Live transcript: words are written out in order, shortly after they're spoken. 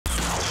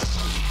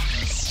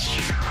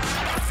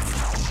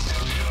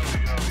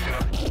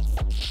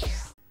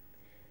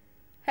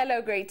Hello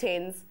grade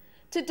 10s.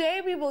 Today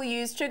we will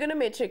use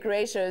trigonometric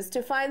ratios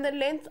to find the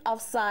length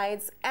of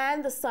sides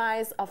and the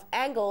size of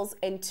angles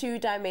in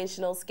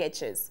two-dimensional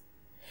sketches.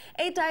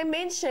 A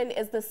dimension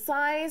is the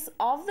size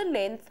of the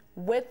length,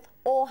 width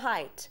or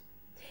height.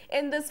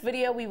 In this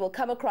video we will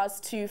come across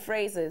two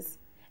phrases,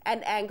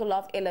 an angle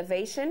of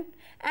elevation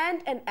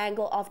and an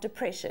angle of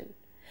depression.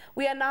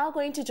 We are now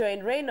going to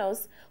join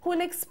Reynolds, who will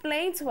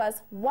explain to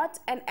us what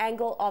an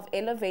angle of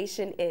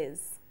elevation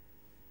is.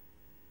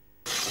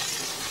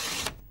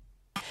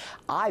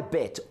 I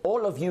bet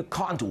all of you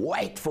can't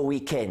wait for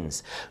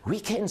weekends.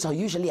 Weekends are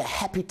usually a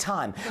happy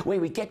time where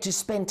we get to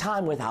spend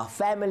time with our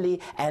family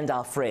and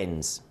our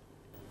friends.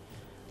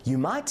 You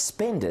might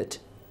spend it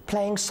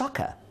playing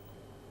soccer.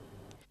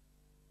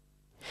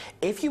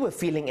 If you were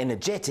feeling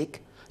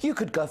energetic, you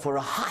could go for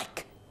a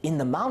hike in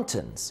the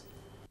mountains.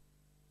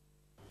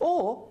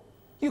 Or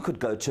you could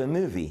go to a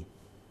movie.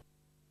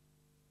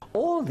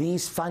 All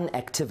these fun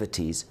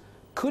activities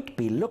could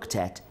be looked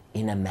at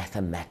in a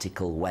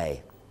mathematical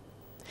way.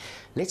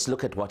 Let's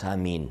look at what I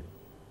mean.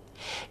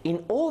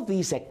 In all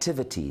these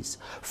activities,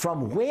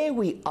 from where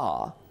we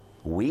are,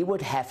 we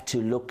would have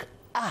to look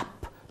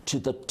up to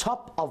the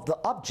top of the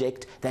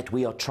object that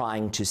we are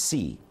trying to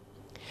see.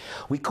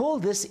 We call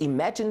this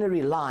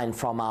imaginary line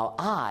from our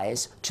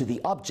eyes to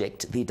the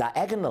object, the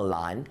diagonal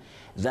line,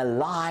 the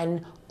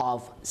line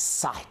of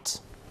sight.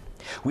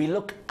 We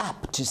look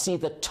up to see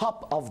the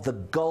top of the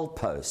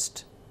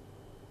goalpost.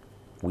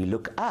 We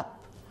look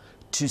up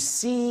to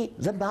see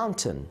the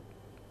mountain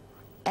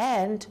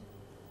and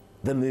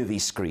the movie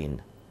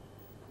screen.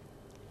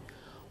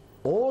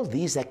 All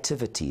these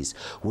activities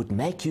would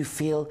make you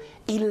feel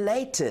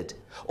elated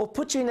or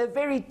put you in a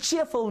very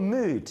cheerful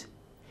mood.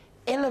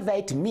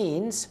 Elevate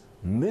means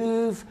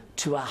move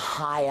to a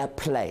higher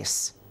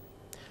place.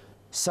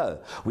 So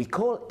we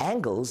call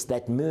angles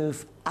that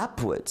move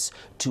upwards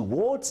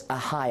towards a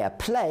higher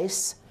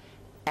place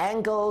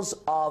angles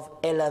of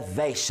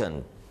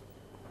elevation.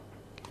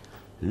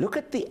 Look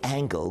at the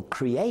angle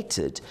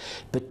created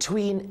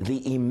between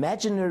the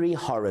imaginary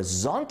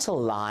horizontal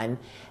line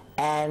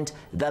and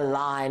the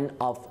line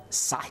of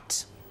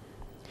sight.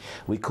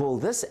 We call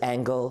this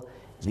angle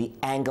the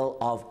angle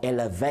of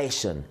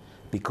elevation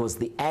because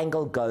the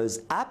angle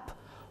goes up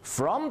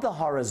from the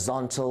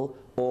horizontal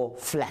or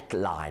flat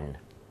line.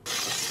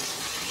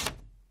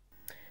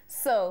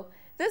 So,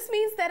 this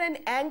means that an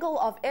angle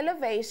of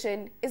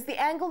elevation is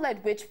the angle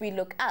at which we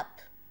look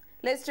up.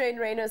 Let's join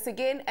Reynolds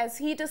again as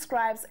he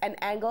describes an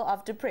angle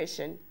of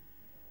depression.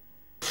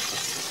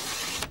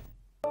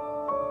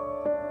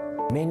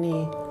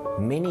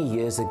 Many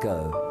years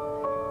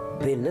ago,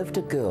 there lived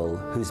a girl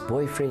whose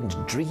boyfriend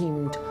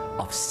dreamed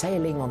of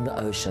sailing on the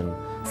ocean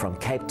from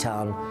Cape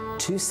Town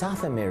to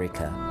South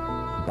America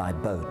by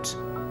boat.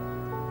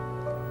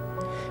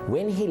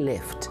 When he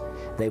left,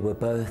 they were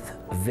both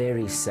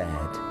very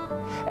sad,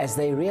 as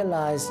they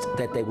realized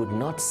that they would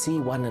not see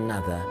one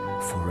another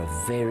for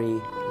a very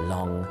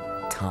long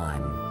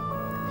time.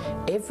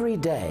 Every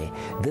day,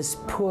 this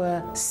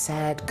poor,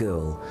 sad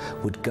girl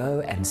would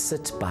go and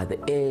sit by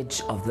the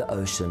edge of the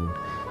ocean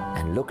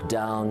and look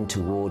down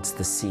towards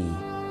the sea,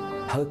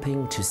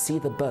 hoping to see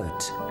the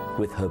boat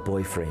with her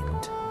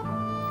boyfriend.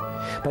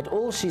 But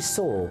all she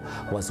saw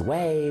was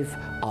wave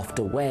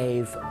after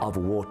wave of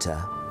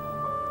water.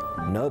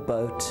 No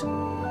boat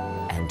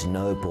and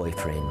no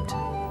boyfriend.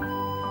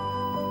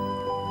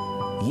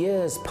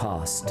 Years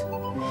passed,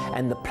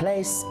 and the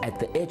place at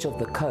the edge of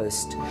the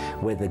coast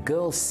where the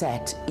girl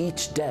sat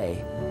each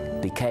day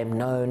became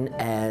known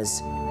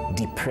as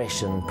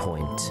Depression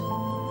Point.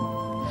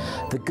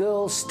 The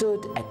girl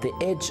stood at the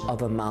edge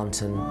of a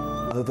mountain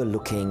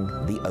overlooking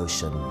the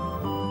ocean.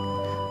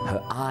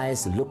 Her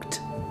eyes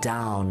looked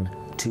down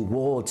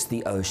towards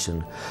the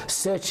ocean,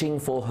 searching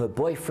for her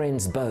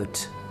boyfriend's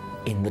boat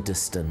in the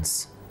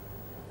distance.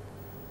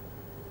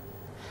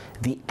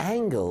 The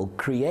angle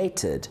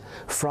created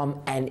from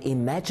an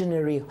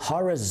imaginary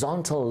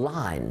horizontal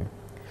line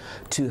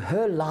to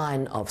her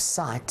line of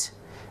sight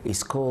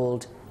is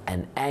called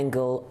an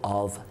angle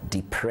of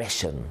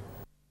depression.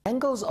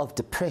 Angles of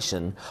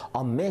depression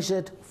are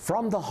measured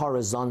from the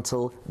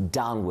horizontal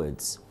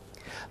downwards.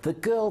 The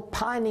girl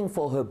pining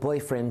for her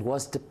boyfriend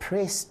was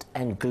depressed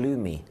and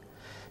gloomy.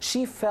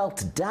 She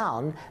felt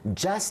down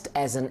just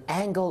as an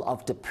angle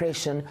of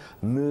depression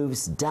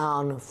moves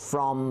down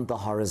from the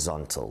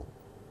horizontal.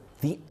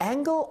 The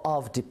angle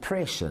of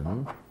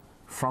depression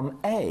from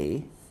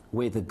A,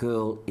 where the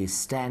girl is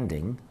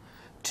standing,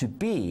 to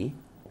B,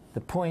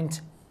 the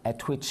point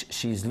at which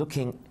she's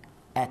looking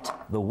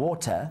at the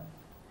water,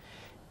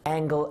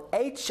 angle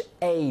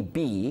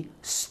HAB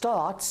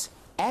starts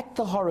at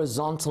the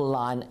horizontal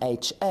line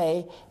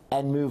HA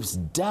and moves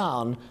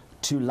down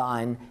to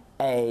line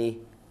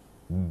AB.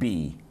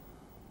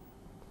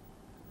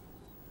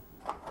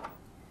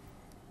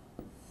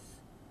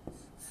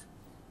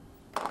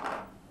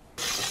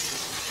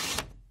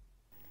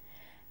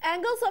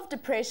 Angles of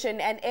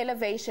depression and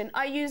elevation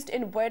are used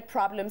in word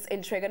problems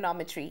in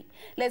trigonometry.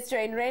 Let's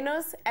join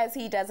Reynolds as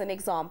he does an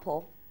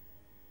example.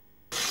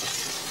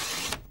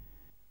 Pythagoras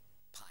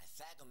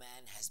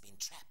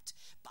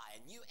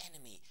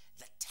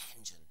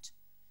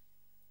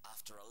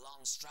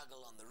long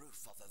struggle on the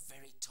roof of a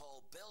very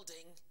tall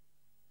building,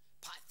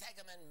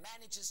 Pythagorean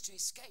manages to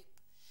escape.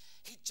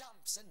 He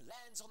jumps and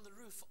lands on the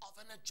roof of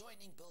an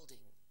adjoining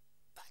building,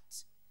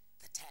 but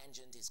the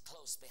tangent is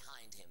close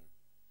behind him.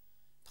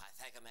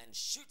 Pythagorean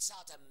shoots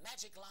out a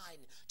magic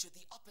line to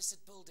the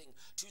opposite building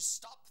to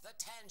stop the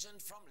tangent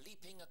from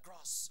leaping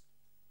across.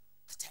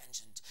 The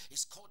tangent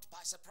is caught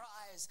by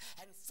surprise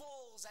and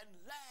falls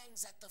and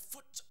lands at the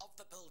foot of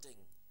the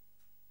building.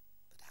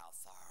 But how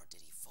far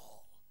did he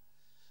fall?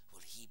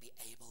 Will he be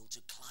able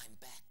to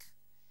climb back?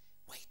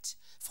 Wait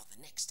for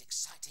the next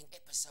exciting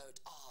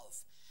episode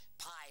of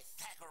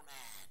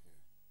Pythagorean.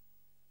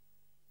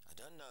 I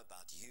don't know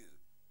about you,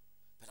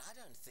 but I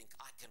don't think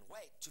I can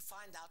wait to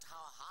find out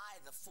how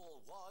high the fall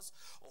was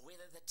or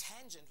whether the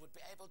tangent would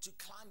be able to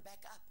climb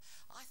back up.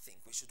 I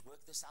think we should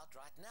work this out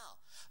right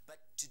now. But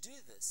to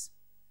do this,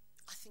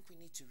 I think we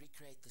need to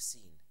recreate the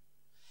scene.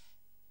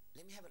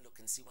 Let me have a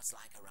look and see what's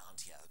like around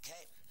here,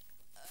 okay?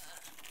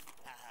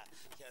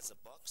 Here's a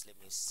box,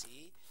 let me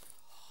see.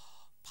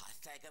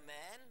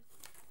 Pythagorean,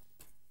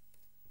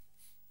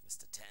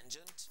 Mr.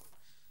 Tangent.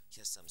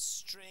 Here's some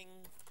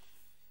string,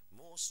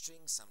 more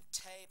string, some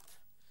tape,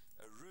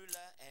 a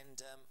ruler,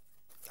 and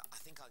I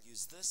think I'll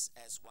use this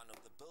as one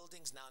of the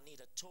buildings. Now I need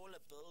a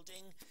taller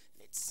building.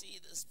 Let's see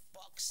this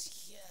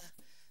box here.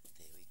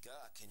 There we go.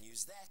 I can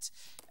use that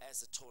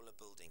as a taller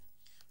building.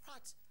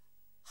 Right,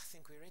 I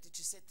think we're ready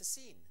to set the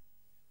scene.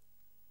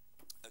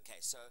 Okay,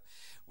 so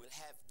we'll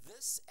have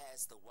this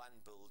as the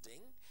one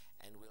building,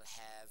 and we'll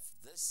have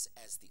this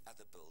as the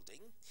other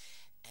building.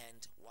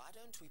 And why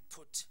don't we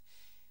put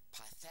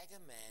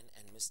Pythagorean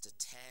and Mr.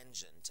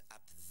 Tangent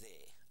up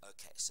there?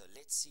 Okay, so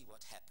let's see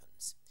what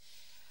happens.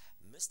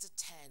 Mr.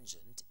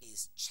 Tangent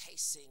is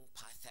chasing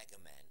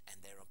Pythagorean,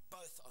 and they're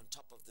both on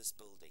top of this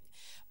building.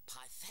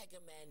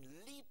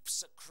 Pythagorean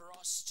leaps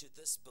across to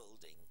this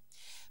building,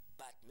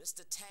 but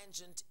Mr.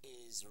 Tangent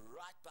is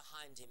right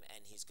behind him,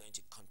 and he's going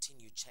to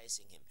continue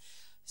chasing him.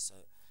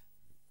 So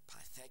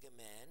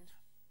Pythagorean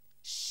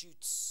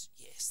shoots,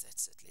 yes,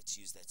 that's it, let's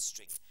use that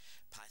string.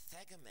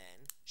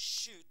 Pythagorean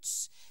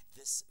shoots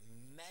this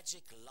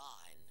magic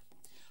line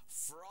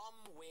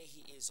from where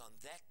he is on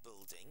that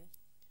building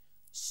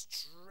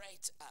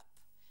straight up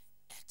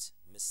at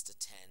Mr.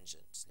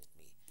 Tangent. Let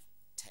me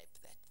tape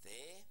that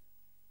there.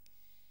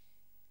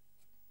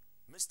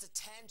 Mr.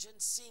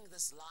 Tangent, seeing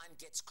this line,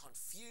 gets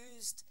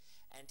confused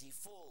and he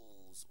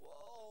falls, whoa,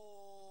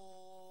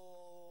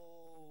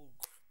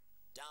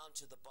 down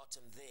to the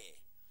bottom there.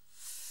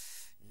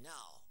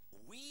 Now,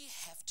 we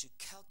have to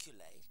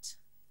calculate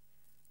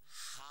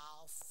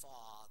how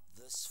far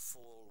this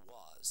fall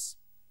was.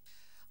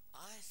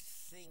 I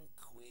think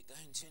we're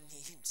going to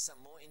need some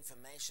more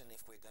information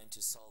if we're going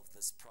to solve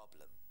this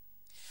problem.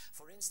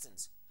 For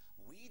instance,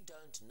 we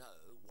don't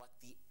know what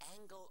the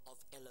angle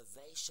of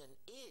elevation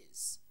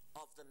is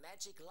of the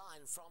magic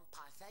line from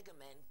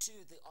Pythagorean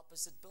to the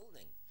opposite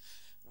building.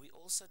 We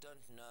also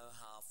don't know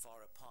how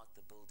far apart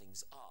the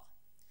buildings are.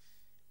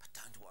 But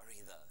don't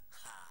worry though,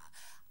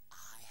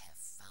 I have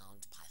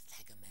found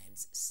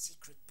Pythagorean's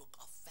secret book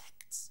of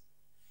facts.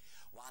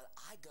 While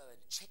I go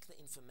and check the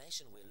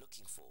information we're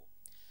looking for,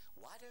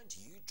 why don't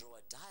you draw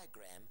a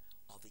diagram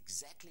of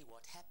exactly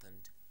what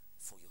happened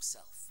for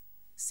yourself?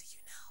 See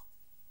you now.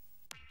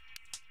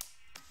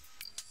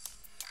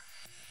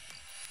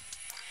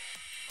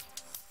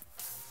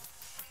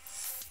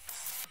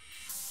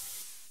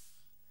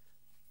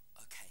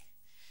 Okay,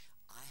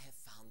 I have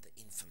found the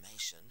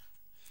information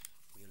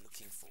we're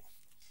looking for.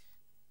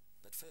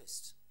 But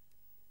first,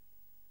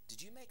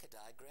 did you make a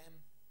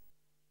diagram?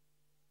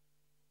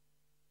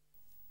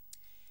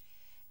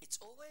 It's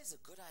always a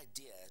good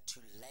idea to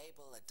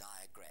label a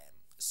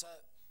diagram. So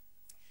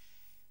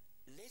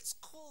let's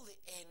call the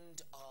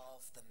end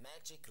of the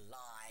magic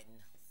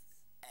line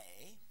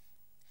A.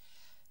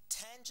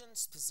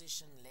 Tangent's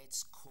position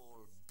let's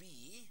call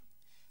B,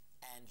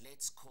 and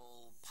let's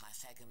call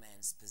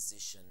Pythagorean's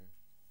position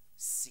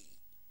C.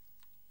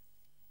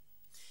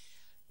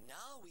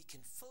 Now we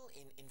can fill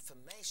in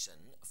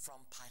information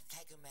from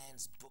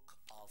Pythagorean's book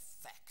of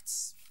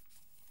facts.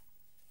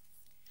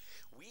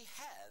 We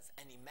have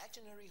an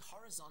imaginary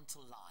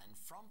horizontal line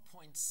from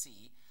point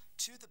C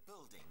to the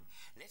building.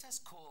 Let us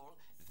call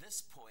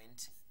this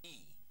point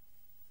E.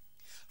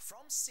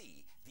 From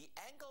C, the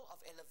angle of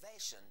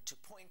elevation to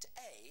point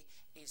A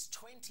is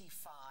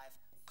 25,1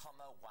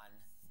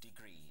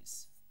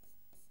 degrees.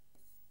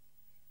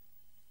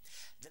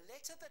 The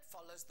letter that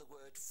follows the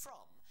word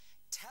from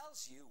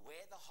tells you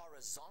where the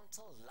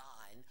horizontal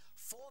line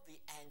for the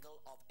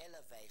angle of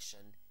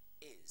elevation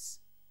is.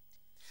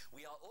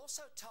 We are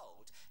also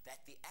told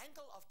that the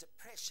angle of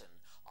depression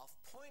of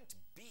point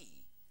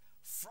B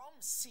from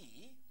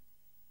C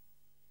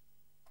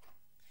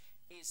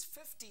is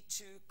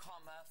 52,4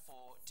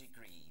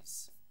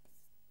 degrees.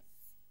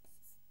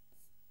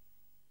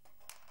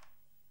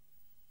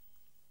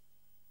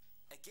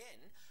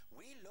 Again,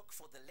 we look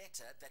for the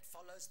letter that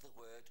follows the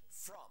word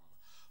from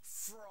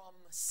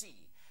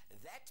C.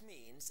 That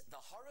means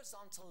the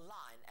horizontal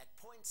line at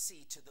point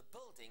C to the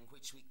building,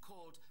 which we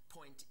called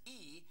point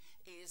E,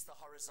 is the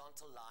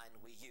horizontal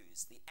line we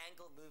use. The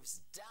angle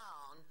moves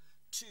down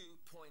to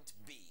point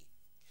B.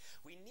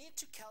 We need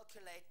to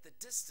calculate the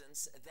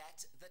distance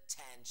that the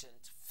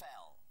tangent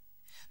fell.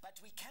 But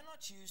we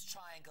cannot use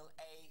triangle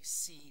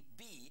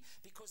ACB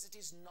because it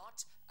is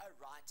not a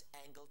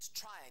right-angled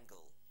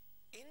triangle.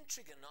 In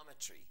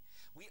trigonometry,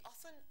 we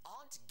often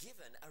aren't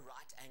given a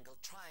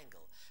right-angled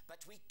triangle,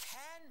 but we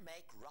can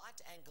make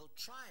right-angled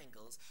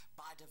triangles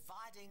by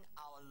dividing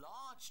our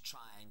large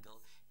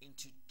triangle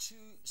into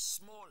two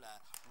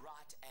smaller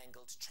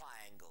right-angled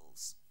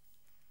triangles.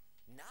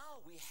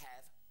 Now we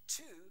have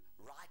two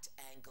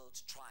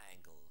right-angled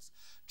triangles,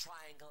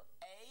 triangle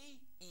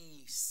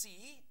AEC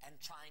and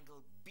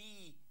triangle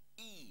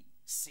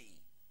BEC.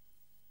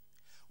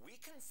 We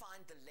can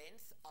find the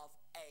length of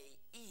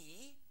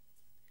AE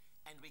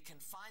and we can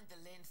find the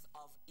length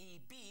of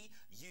EB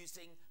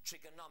using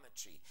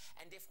trigonometry.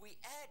 And if we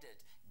added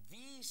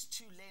these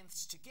two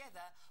lengths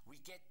together, we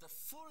get the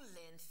full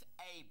length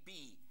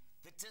AB,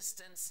 the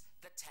distance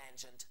the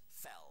tangent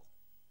fell.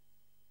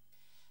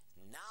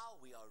 Now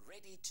we are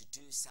ready to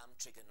do some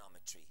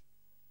trigonometry.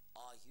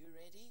 Are you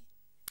ready?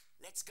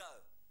 Let's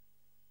go.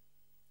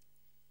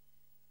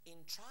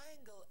 In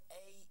triangle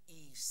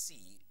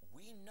AEC,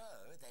 we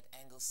know that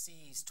angle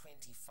C is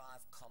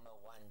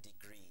 25,1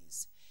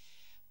 degrees.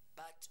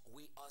 But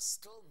we are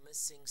still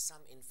missing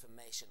some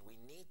information. We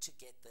need to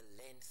get the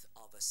length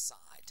of a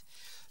side.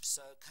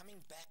 So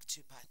coming back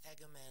to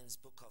Pythagorean's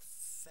Book of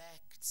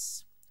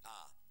Facts,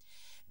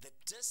 the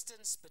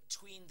distance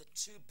between the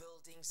two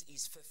buildings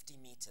is 50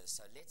 meters.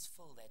 So let's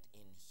fill that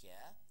in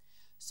here.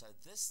 So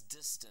this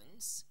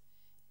distance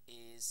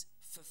is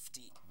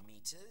 50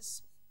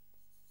 meters.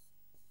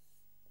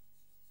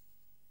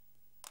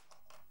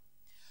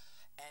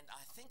 And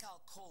I think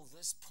I'll call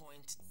this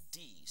point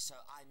D. So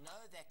I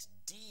know that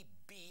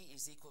DB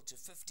is equal to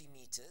 50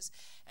 meters.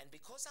 And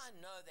because I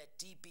know that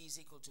DB is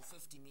equal to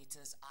 50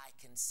 meters, I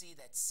can see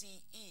that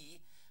CE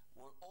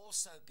will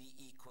also be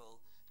equal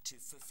to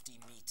 50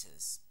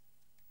 meters.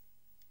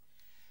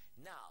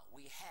 Now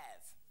we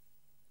have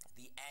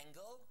the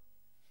angle.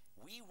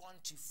 We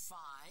want to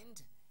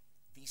find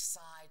the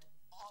side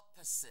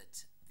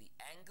opposite the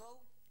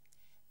angle.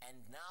 And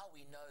now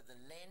we know the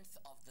length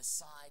of the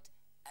side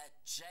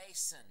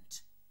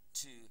adjacent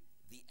to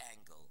the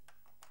angle.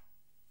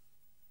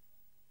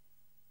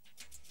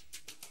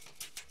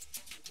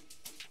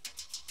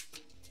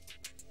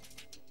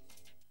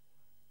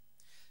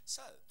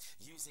 So,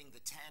 using the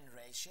tan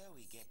ratio,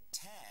 we get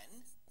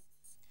tan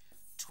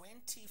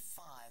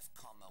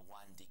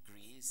 25,1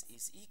 degrees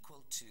is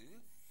equal to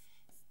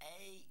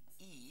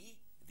AE,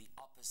 the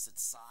opposite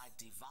side,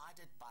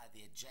 divided by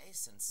the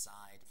adjacent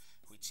side,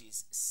 which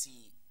is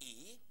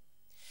CE.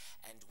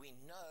 And we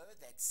know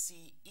that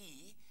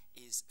CE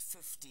is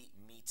 50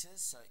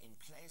 meters, so in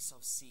place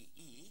of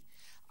CE,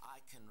 I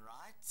can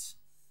write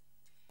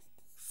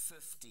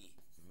 50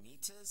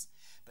 meters,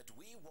 but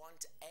we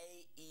want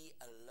AE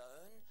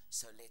alone,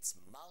 so let's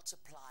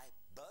multiply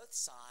both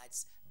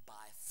sides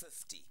by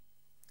 50.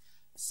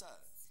 So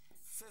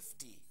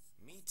 50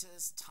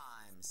 meters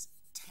times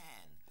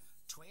tan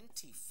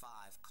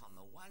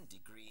 25,1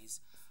 degrees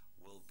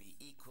will be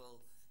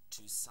equal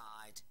to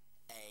side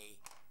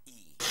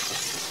AE.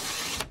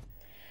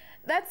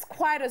 That's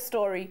quite a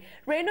story.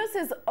 Reynolds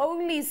has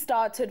only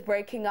started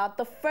working out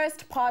the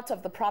first part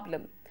of the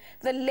problem,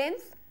 the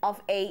length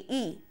of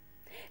AE.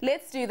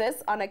 Let's do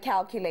this on a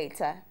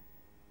calculator.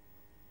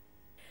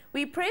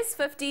 We press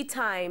 50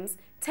 times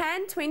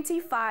tan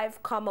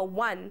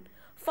 25,1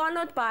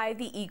 followed by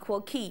the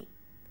equal key.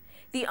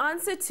 The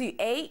answer to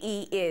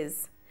AE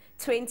is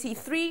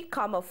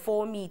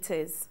 23,4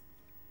 meters.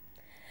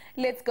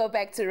 Let's go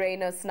back to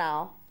Reynolds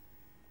now.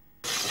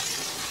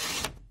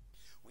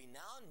 We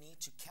now need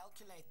to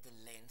calculate the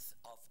length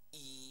of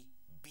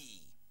EB.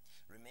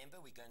 Remember,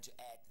 we're going to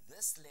add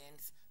this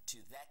length to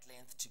that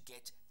length to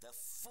get the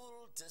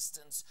full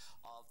distance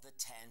of the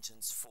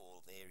tangent's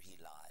fall. There he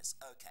lies.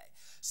 Okay,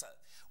 so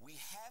we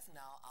have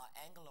now our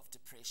angle of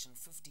depression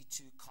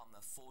 52,4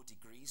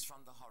 degrees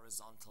from the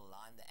horizontal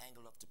line, the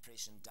angle of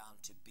depression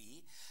down to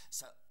B.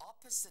 So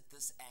opposite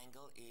this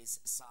angle is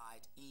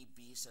side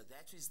EB, so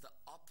that is the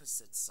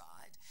opposite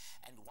side.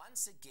 And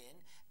once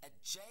again,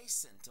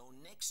 adjacent or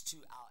next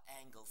to our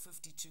angle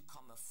 52,4,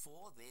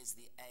 there's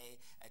the A,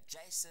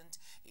 adjacent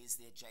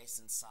is the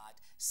adjacent side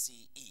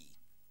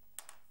CE.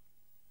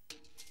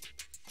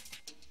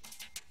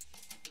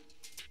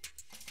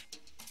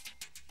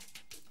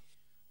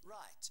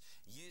 Right,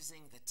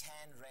 using the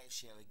tan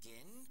ratio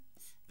again,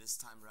 this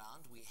time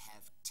round we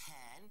have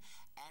tan,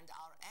 and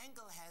our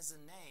angle has a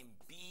name,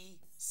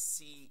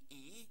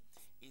 BCE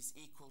is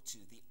equal to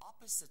the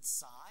opposite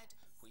side,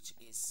 which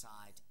is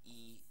side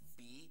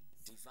EB,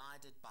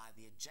 divided by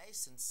the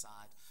adjacent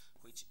side,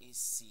 which is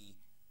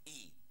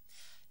CE.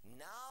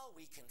 Now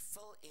we can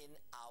fill in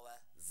our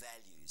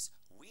values.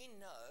 We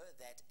know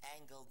that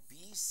angle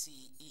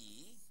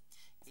BCE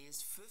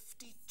is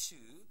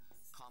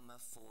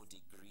 52,4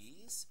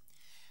 degrees.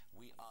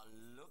 we are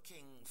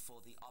looking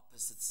for the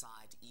opposite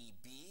side,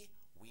 EB.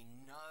 We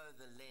know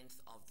the length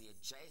of the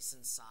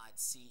adjacent side,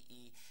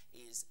 CE,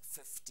 is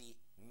 50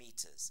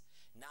 meters.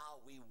 Now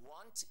we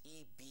want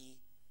EB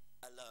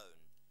alone.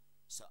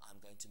 So I'm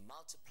going to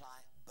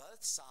multiply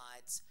both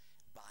sides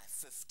by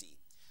 50.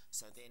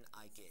 So then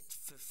I get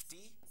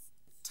 50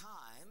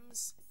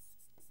 times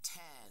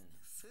tan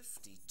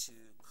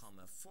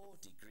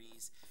 52,4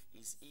 degrees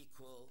is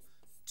equal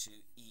to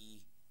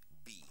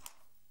EB.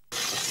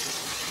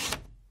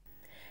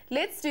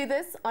 Let's do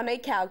this on a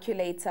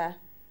calculator.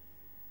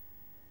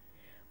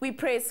 We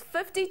press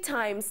 50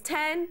 times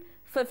tan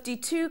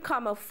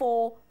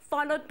 52,4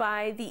 followed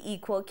by the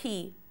equal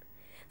key.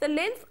 The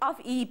length of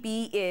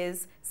EB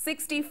is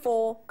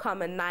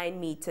 64,9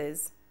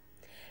 meters.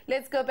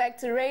 Let's go back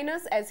to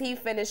Reynolds as he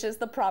finishes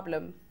the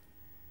problem.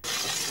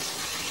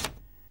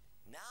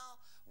 Now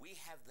we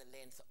have the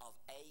length of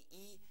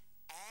AE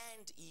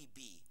and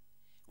EB.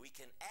 We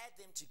can add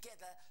them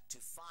together to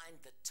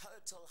find the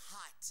total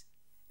height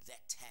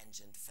that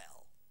tangent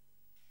fell.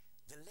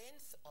 The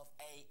length of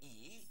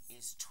AE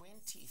is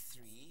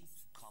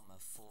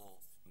 23,4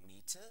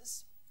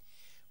 meters.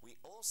 We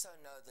also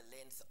know the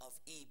length of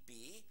EB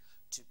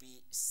to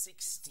be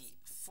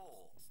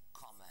 64,9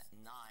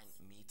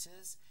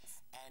 meters,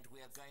 and we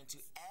are going to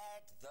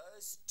add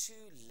those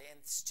two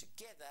lengths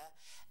together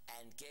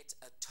and get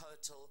a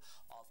total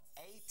of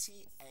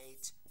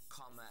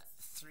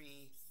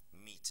 88,3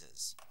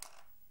 meters.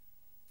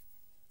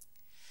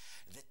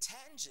 The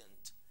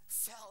tangent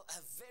fell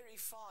a very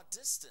far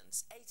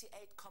distance,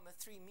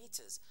 88,3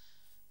 meters.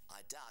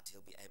 I doubt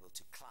he'll be able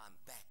to climb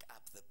back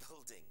up the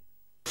building.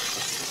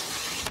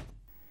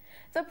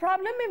 The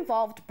problem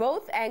involved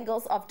both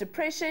angles of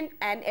depression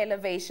and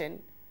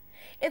elevation.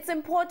 It's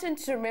important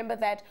to remember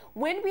that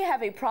when we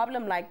have a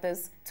problem like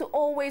this, to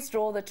always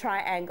draw the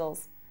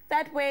triangles.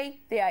 That way,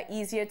 they are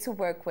easier to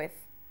work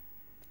with.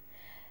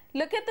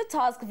 Look at the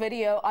task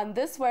video on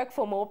this work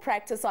for more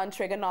practice on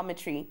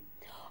trigonometry.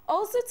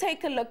 Also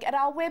take a look at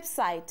our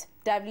website,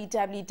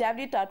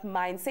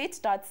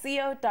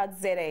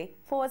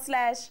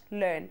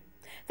 www.mindset.co.za/learn.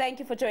 Thank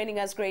you for joining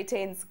us, grade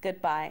 10s.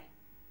 Goodbye.